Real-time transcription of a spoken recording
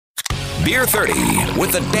Beer 30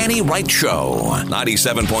 with the Danny Wright Show.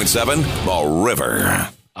 97.7 The River.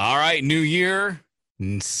 All right, new year.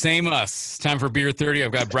 Same us. Time for Beer 30.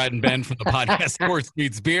 I've got Brad and Ben from the podcast Sports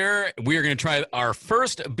Meets Beer. We are going to try our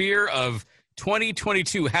first beer of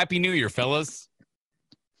 2022. Happy New Year, fellas.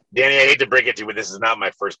 Danny, I hate to break it to you, but this is not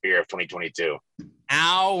my first beer of 2022.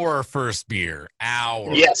 Our first beer.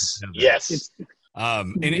 Yes.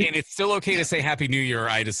 And it's still okay to say Happy New Year,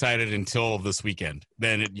 I decided, until this weekend.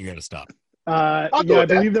 Then you got to stop. I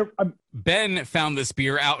believe there. Ben found this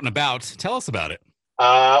beer out and about. Tell us about it.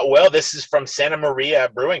 Well, this is from Santa Maria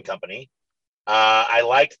Brewing Company. I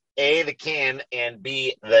like A, the can, and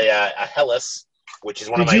B, the Helles, which is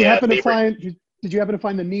one of my favorite. Did you happen to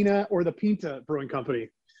find the Nina or the Pinta Brewing Company?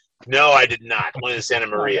 No, I did not. Only the Santa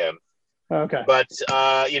Maria. Okay. But,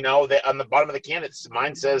 on the bottom of the can,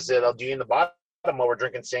 mine says that I'll do you in the bottom while we're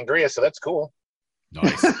drinking sangria, so that's cool.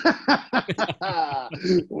 Nice.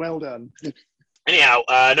 Well done. Anyhow,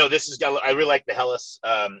 no, I really like the Helles.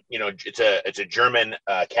 It's a German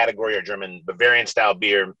category or German Bavarian style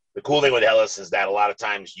beer. The cool thing with Helles is that a lot of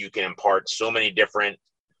times you can impart so many different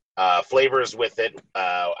flavors with it,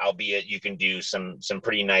 albeit you can do some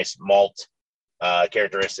pretty nice malt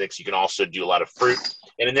characteristics. You can also do a lot of fruit.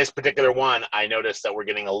 And in this particular one, I noticed that we're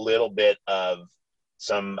getting a little bit of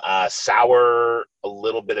some sour, a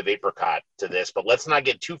little bit of apricot to this. But let's not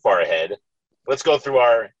get too far ahead. Let's go through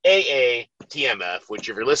our AATMF, which,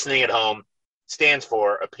 if you're listening at home, stands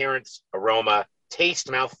for Appearance, Aroma, Taste,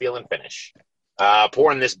 Mouthfeel, and Finish.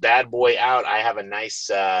 Pouring this bad boy out, I have a nice,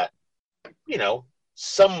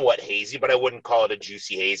 somewhat hazy, but I wouldn't call it a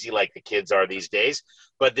juicy hazy like the kids are these days.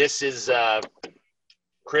 But this is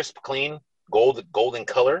crisp, clean, golden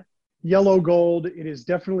color. Yellow gold. It is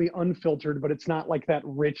definitely unfiltered, but it's not like that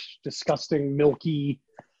rich, disgusting, milky,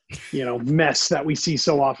 mess that we see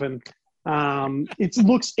so often.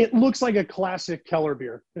 It looks like a classic Keller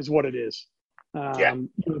beer is what it is.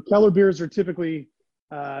 Keller beers are typically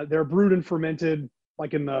they're brewed and fermented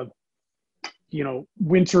like in the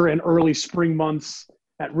winter and early spring months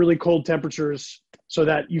at really cold temperatures, so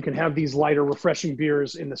that you can have these lighter, refreshing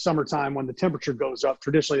beers in the summertime when the temperature goes up.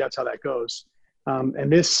 Traditionally, that's how that goes.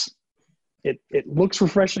 And this, it looks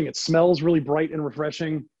refreshing. It smells really bright and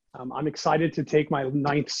refreshing. I'm excited to take my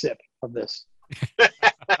 9th sip of this.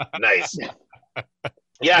 Nice.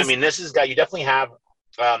 Yeah, I mean, this has got, you definitely have,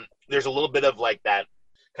 there's a little bit of like that,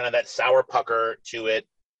 kind of that sour pucker to it.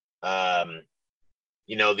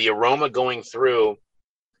 The aroma going through,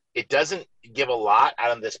 it doesn't give a lot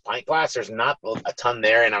out of this pint glass. There's not a ton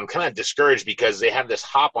there, and I'm kind of discouraged because they have this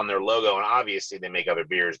hop on their logo, and obviously they make other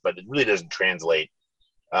beers, but it really doesn't translate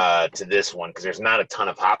to this one because there's not a ton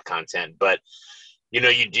of hop content. But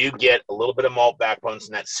you do get a little bit of malt backbones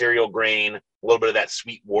and that cereal grain, a little bit of that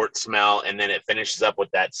sweet wort smell, and then it finishes up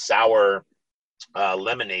with that sour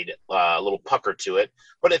lemonade, a little pucker to it.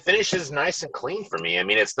 But it finishes nice and clean for me. I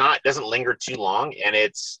mean, it doesn't linger too long, and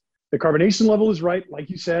the carbonation level is right, like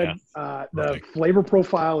you said. Yeah. The flavor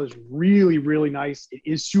profile is really, really nice. It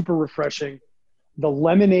is super refreshing. The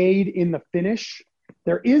lemonade in the finish,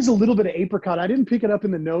 there is a little bit of apricot. I didn't pick it up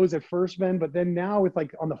in the nose at first, Ben, but then now with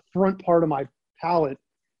like on the front part of my palate,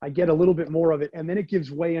 I get a little bit more of it, and then it gives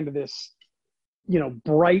way into this,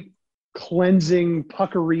 bright, cleansing,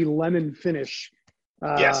 puckery lemon finish.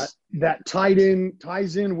 Yes. That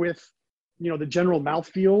ties in with, the general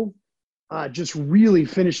mouthfeel. Just really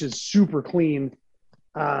finishes super clean.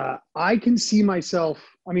 I can see myself.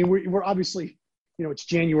 I mean, we're obviously, it's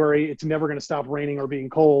January. It's never going to stop raining or being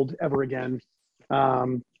cold ever again.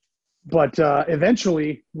 But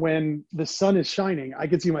eventually, when the sun is shining, I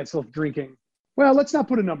could see myself drinking. Well, let's not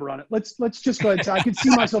put a number on it. Let's just go ahead and say I could see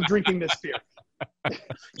myself drinking this beer.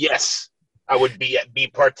 Yes, I would be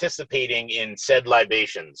participating in said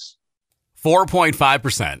libations.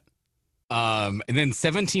 4.5%. And then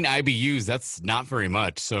 17 IBUs, that's not very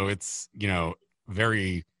much. So it's,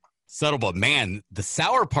 very subtle. But man, the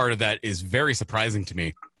sour part of that is very surprising to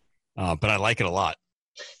me. But I like it a lot.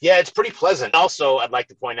 Yeah, it's pretty pleasant. Also, I'd like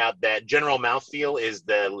to point out that General Mouthfeel is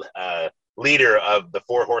the leader of the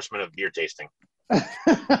 4 horsemen of beer tasting.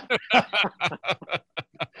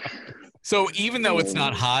 So even though it's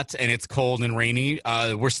not hot and it's cold and rainy,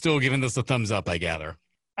 we're still giving this a thumbs up, I gather.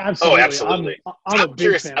 Absolutely. Oh, absolutely. I'm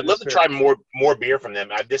curious. I'd love to try more beer from them.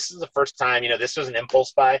 This is the first time, this was an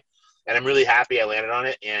impulse buy, and I'm really happy I landed on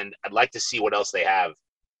it, and I'd like to see what else they have.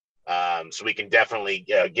 So we can definitely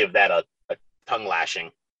give that a tongue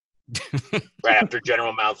lashing right after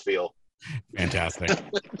General Mouthfeel. Fantastic.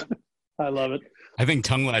 I love it. I think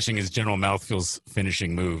tongue lashing is General Mouthfeel's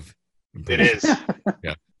finishing move. It is.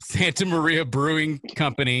 Yeah. Santa Maria Brewing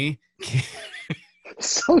Company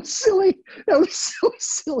So silly. That was so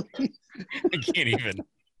silly. I can't even.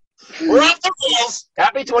 We're off the rails.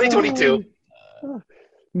 Happy 2022.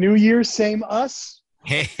 New Year, same us.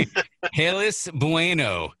 Hey, Hellas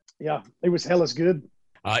Bueno. Yeah, it was hellas good.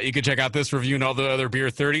 You can check out this review and all the other beer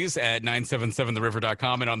 30s at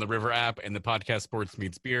 977theriver.com and on the River app and the podcast Sports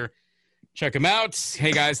Meets Beer. Check them out.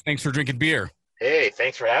 Hey, guys, thanks for drinking beer. Hey,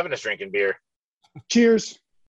 thanks for having us drinking beer. Cheers.